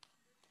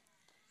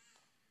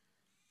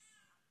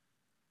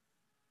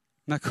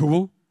 Isn't that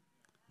cool?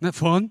 Isn't that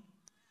fun?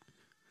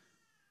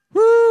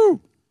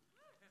 Woo!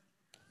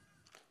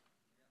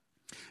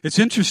 It's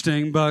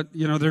interesting, but,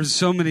 there's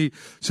so many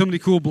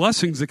cool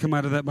blessings that come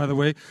out of that, by the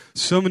way.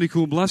 So many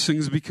cool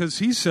blessings, because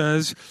he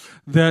says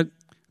that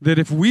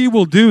if we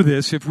will do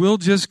this, if we'll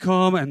just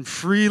come and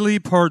freely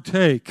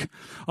partake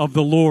of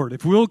the Lord,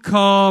 if we'll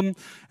come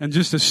and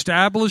just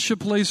establish a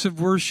place of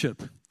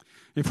worship,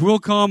 if we'll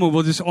come and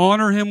we'll just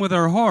honor Him with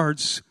our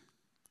hearts,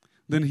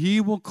 then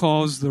He will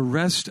cause the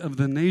rest of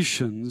the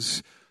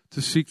nations to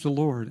seek the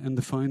Lord and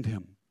to find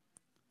Him.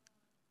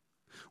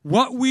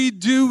 What we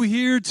do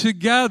here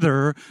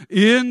together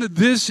in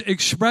this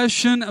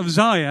expression of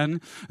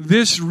Zion,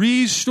 this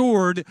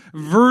restored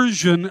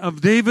version of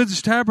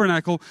David's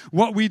tabernacle,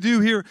 what we do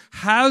here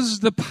has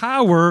the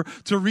power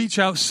to reach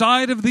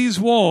outside of these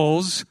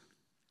walls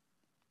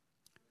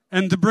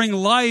and to bring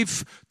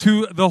life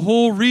to the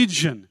whole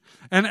region.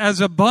 And as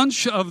a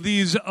bunch of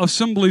these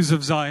assemblies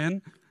of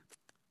Zion,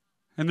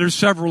 and there's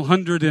several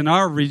hundred in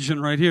our region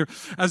right here,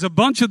 as a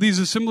bunch of these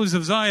assemblies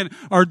of Zion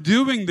are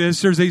doing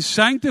this, there's a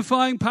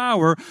sanctifying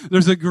power,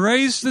 there's a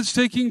grace that's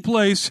taking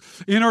place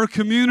in our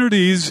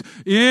communities,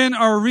 in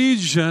our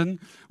region,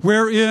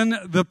 wherein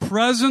the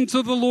presence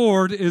of the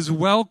Lord is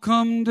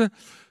welcomed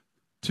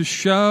to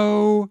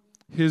show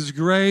His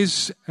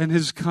grace and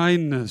His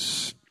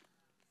kindness.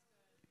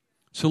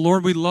 So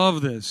Lord, we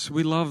love this.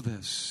 We love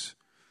this.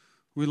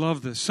 We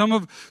love this.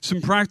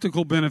 Some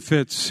practical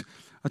benefits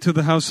to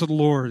the house of the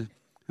Lord.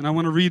 And I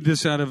want to read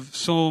this out of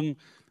Psalm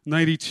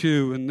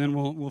 92, and then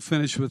we'll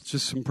finish with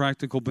just some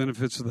practical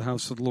benefits of the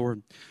house of the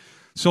Lord.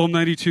 Psalm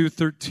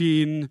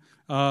 92:13,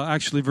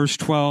 actually verse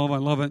 12, I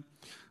love it.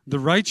 The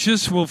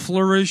righteous will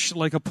flourish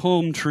like a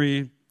palm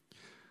tree.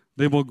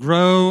 They will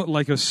grow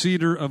like a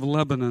cedar of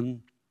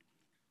Lebanon.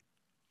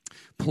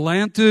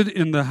 Planted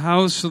in the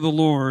house of the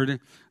Lord,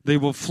 they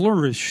will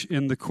flourish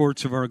in the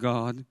courts of our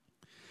God.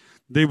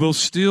 They will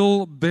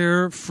still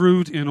bear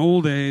fruit in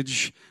old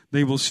age.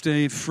 They will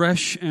stay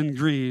fresh and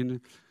green,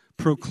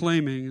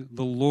 proclaiming,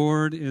 the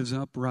Lord is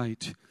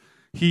upright.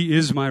 He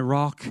is my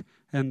rock,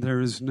 and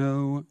there is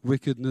no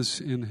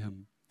wickedness in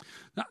Him.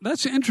 Now,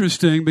 that's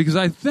interesting, because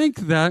I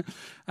think that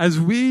as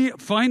we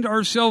find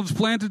ourselves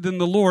planted in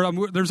the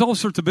Lord, there's all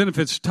sorts of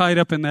benefits tied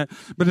up in that,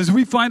 but as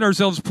we find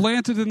ourselves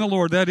planted in the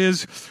Lord, that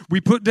is,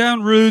 we put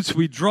down roots,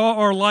 we draw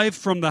our life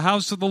from the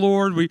house of the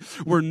Lord,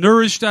 we're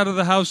nourished out of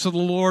the house of the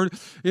Lord,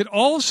 it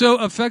also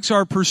affects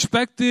our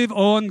perspective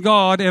on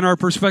God and our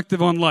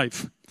perspective on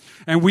life.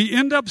 And we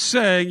end up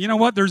saying, you know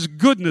what, there's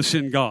goodness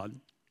in God.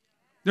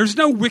 There's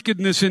no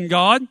wickedness in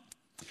God.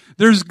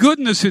 There's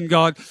goodness in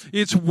God.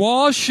 It's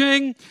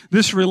washing,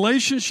 this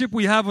relationship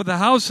we have with the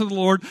house of the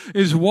Lord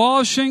is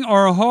washing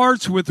our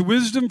hearts with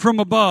wisdom from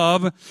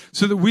above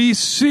so that we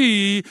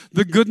see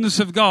the goodness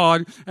of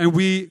God and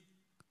we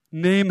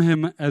name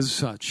Him as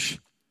such.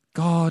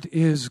 God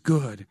is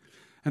good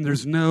and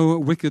there's no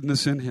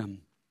wickedness in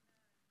Him.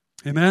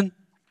 Amen?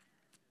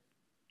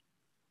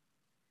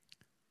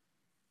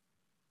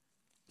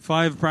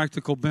 6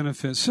 practical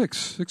benefits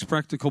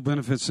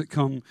that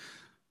come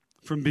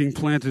from being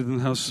planted in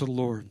the house of the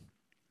Lord.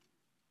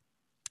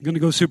 I'm going to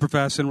go super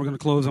fast and we're going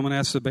to close. I'm going to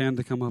ask the band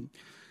to come up.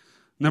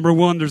 Number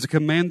one, there's a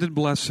commanded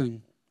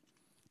blessing.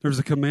 There's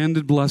a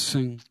commanded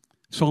blessing.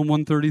 Psalm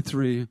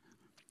 133.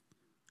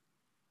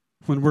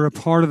 When we're a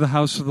part of the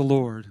house of the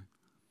Lord,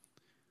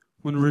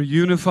 when we're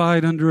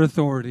unified under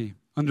authority,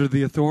 under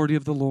the authority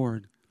of the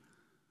Lord,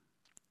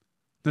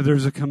 that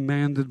there's a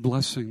commanded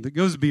blessing that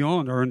goes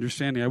beyond our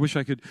understanding. I wish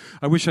I could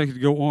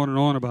go on and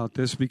on about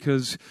this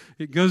because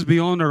it goes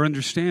beyond our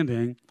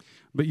understanding,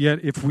 but yet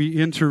if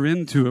we enter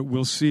into it,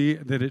 we'll see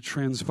that it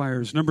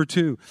transpires. Number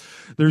two,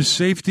 there's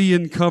safety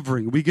in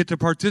covering. We get to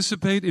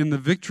participate in the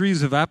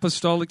victories of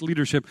apostolic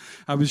leadership.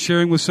 I was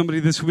sharing with somebody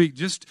this week,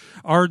 just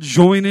our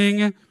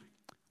joining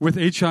with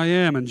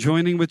HIM and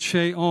joining with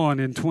Che On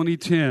in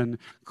 2010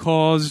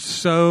 caused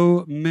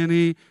so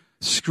many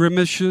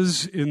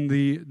skirmishes in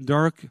the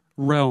dark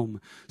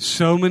realm.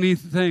 So many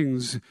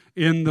things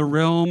in the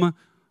realm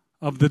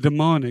of the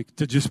demonic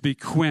to just be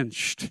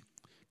quenched.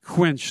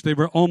 They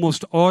were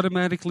almost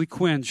automatically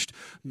quenched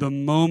the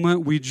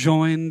moment we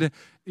joined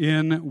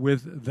in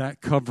with that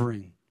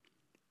covering.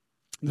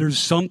 There's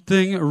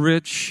something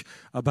rich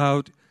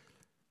about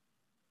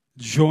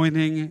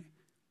joining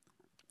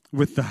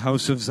with the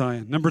house of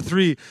Zion. Number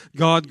three,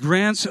 God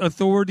grants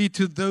authority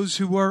to those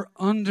who are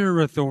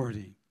under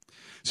authority.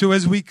 So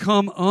as we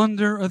come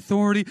under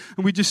authority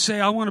and we just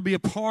say, I want to be a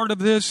part of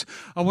this.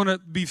 I want to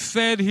be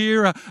fed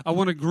here. I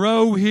want to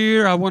grow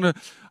here. I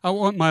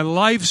want my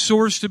life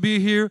source to be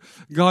here.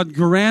 God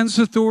grants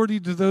authority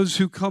to those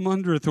who come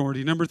under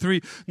authority.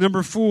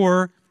 Number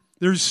four,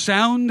 there's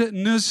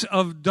soundness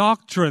of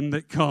doctrine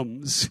that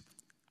comes.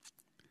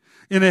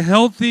 In a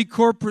healthy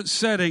corporate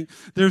setting,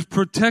 there's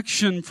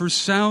protection for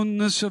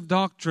soundness of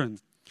doctrine.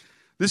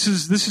 This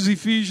is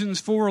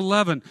Ephesians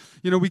 4:11.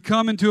 We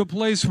come into a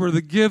place where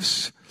the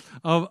gifts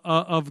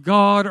of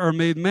God are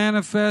made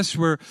manifest,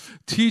 where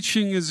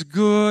teaching is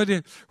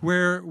good,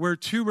 where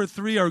two or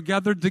three are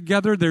gathered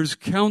together. There's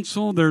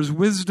counsel, there's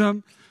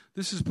wisdom.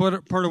 This is part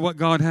of what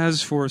God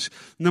has for us.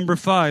 Number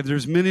five,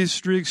 there's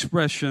ministry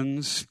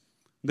expressions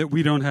that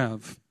we don't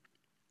have.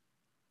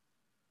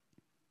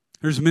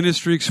 There's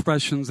ministry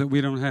expressions that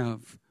we don't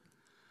have.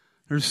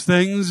 There's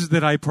things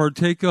that I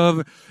partake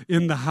of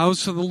in the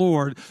house of the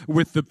Lord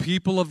with the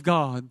people of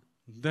God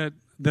that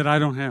I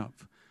don't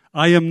have.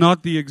 I am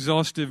not the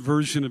exhaustive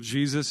version of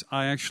Jesus.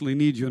 I actually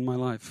need you in my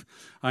life.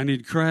 I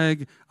need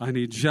Craig. I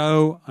need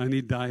Joe. I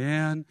need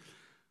Diane.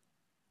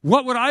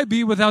 What would I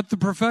be without the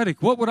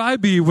prophetic? What would I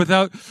be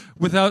without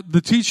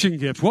the teaching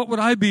gift? What would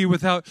I be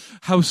without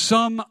how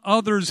some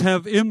others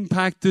have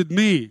impacted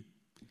me?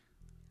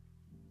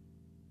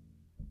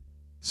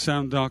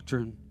 Sound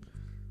doctrine.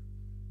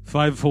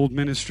 Fivefold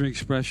ministry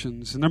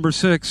expressions. And number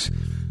six,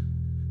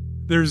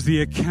 there's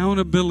the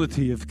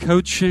accountability of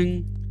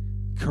coaching,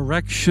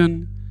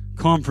 correction,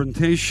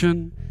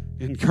 confrontation,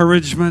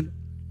 encouragement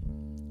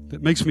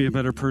that makes me a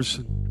better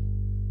person.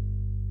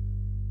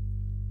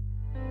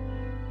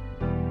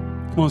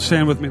 Come on,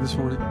 stand with me this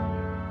morning.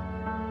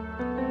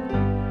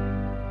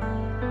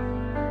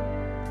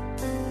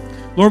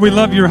 Lord, we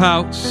love your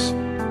house.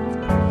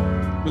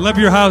 We love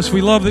your house.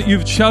 We love that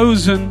you've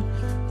chosen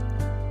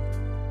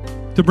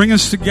to bring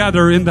us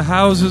together in the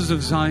houses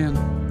of Zion.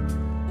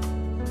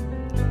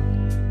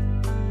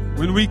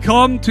 When we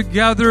come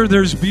together,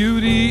 there's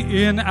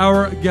beauty in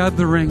our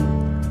gathering.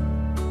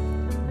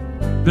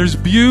 There's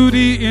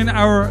beauty in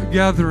our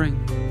gathering.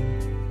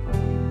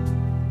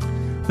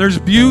 There's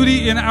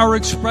beauty in our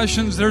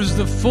expressions. There's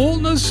the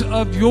fullness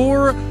of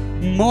your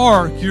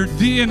mark, your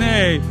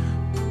DNA,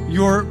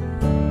 your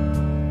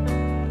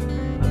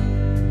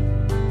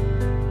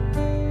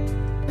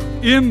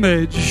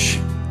image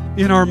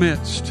in our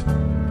midst.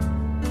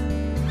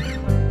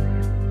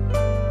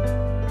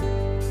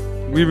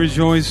 We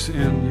rejoice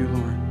in you,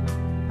 Lord.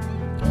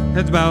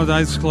 Heads bowed,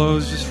 eyes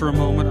closed, just for a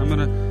moment. I'm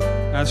going to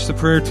ask the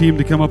prayer team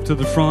to come up to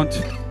the front.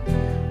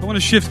 I want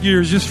to shift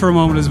gears just for a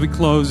moment as we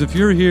close. If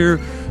you're here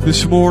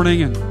this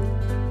morning and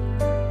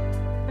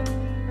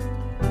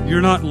you're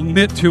not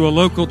knit to a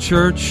local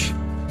church,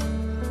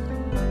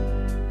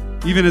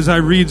 even as I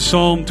read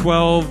Psalm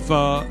 12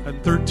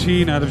 and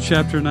 13 out of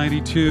chapter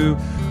 92,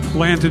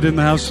 planted in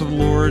the house of the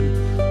Lord.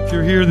 If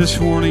you're here this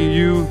morning,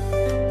 you,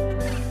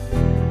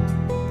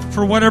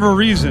 for whatever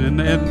reason, and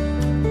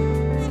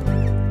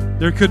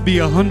there could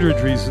be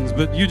 100 reasons,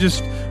 but you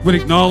just would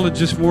acknowledge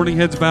this morning,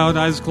 heads bowed,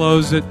 eyes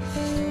closed,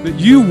 that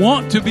you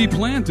want to be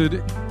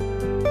planted.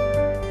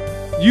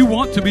 You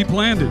want to be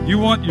planted. You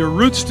want your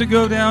roots to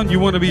go down. You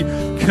want to be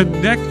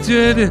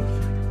connected.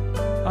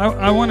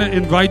 I want to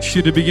invite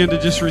you to begin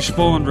to just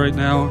respond right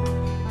now.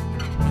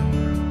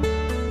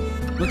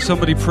 Let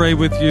somebody pray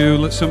with you.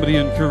 Let somebody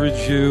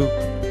encourage you.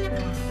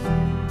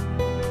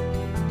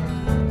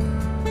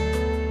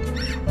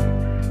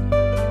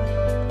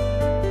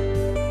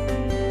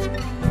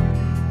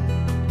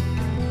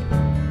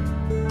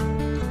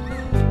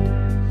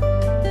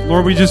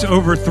 Lord, we just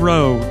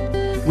overthrow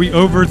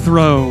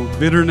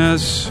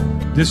bitterness,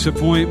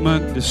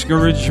 disappointment,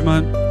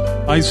 discouragement,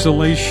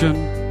 isolation.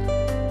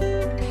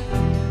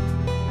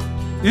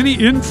 Any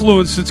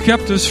influence that's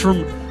kept us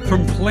from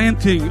from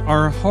planting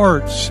our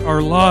hearts,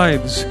 our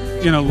lives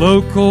in a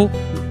local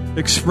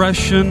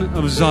expression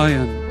of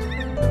Zion.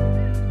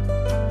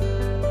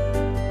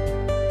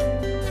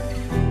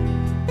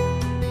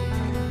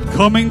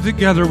 Coming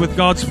together with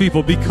God's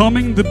people,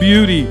 becoming the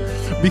beauty,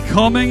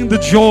 becoming the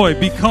joy,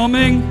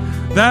 becoming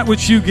that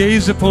which you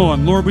gaze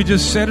upon. Lord, we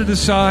just set it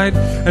aside,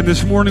 and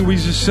this morning we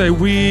just say,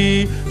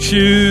 we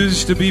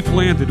choose to be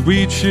planted.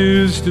 We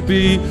choose to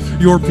be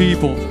your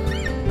people.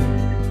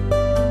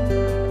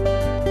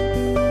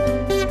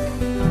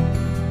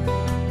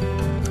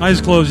 Eyes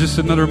closed, just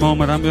another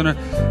moment. I'm going to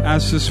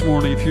ask this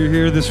morning, if you're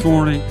here this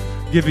morning,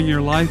 giving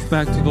your life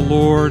back to the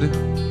Lord,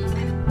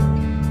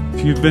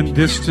 if you've been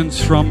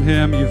distanced from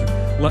Him, you've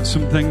let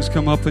some things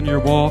come up in your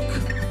walk,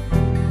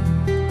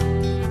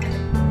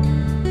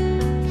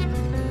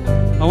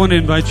 I want to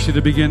invite you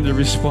to begin to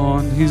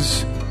respond.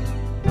 He's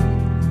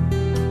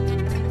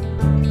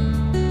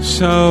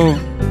so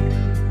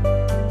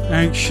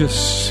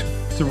anxious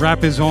to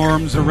wrap His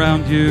arms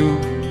around you.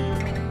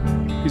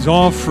 He's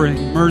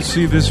offering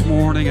mercy this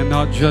morning and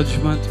not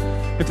judgment.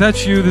 If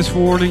that's you this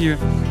morning, you're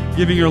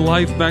giving your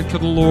life back to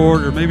the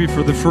Lord, or maybe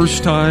for the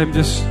first time,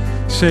 just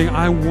saying,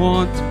 I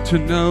want to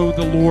know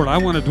the Lord. I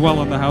want to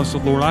dwell in the house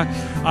of the Lord.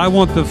 I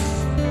want the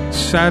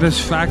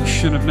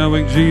satisfaction of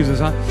knowing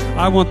Jesus.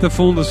 I want the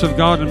fullness of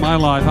God in my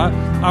life.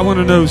 I want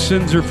to know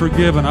sins are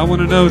forgiven. I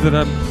want to know that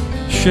I'm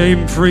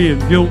shame-free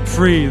and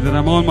guilt-free, that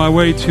I'm on my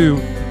way to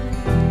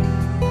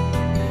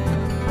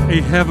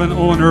a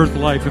heaven-on-earth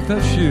life. If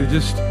that's you,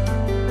 just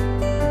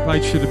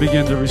invite you to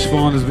begin to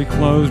respond as we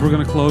close. We're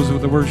going to close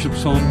with a worship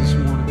song this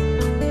morning.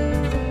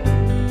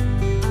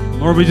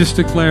 Lord, we just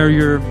declare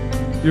your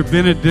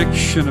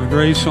benediction of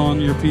grace on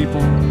your people.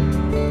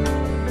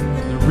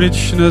 The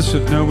richness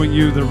of knowing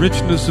you, the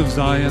richness of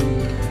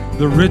Zion,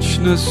 the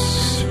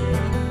richness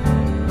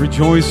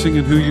rejoicing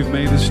in who you've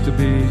made us to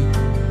be.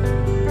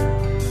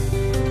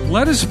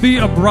 Let us be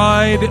a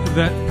bride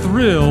that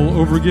thrill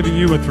over giving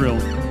you a thrill.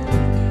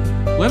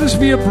 Let us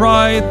be a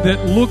bride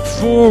that look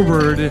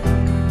forward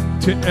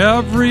to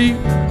every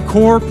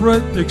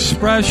corporate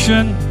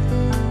expression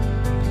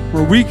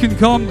where we can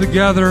come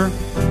together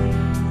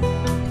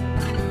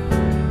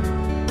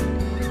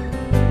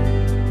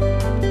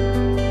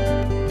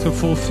to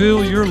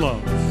fulfill your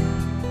love.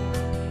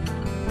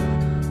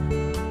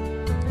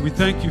 We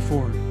thank you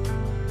for it.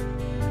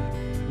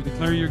 We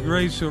declare your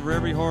grace over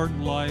every heart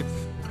and life.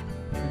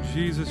 In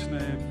Jesus'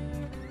 name,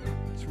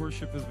 let's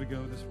worship as we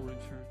go this morning,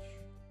 church.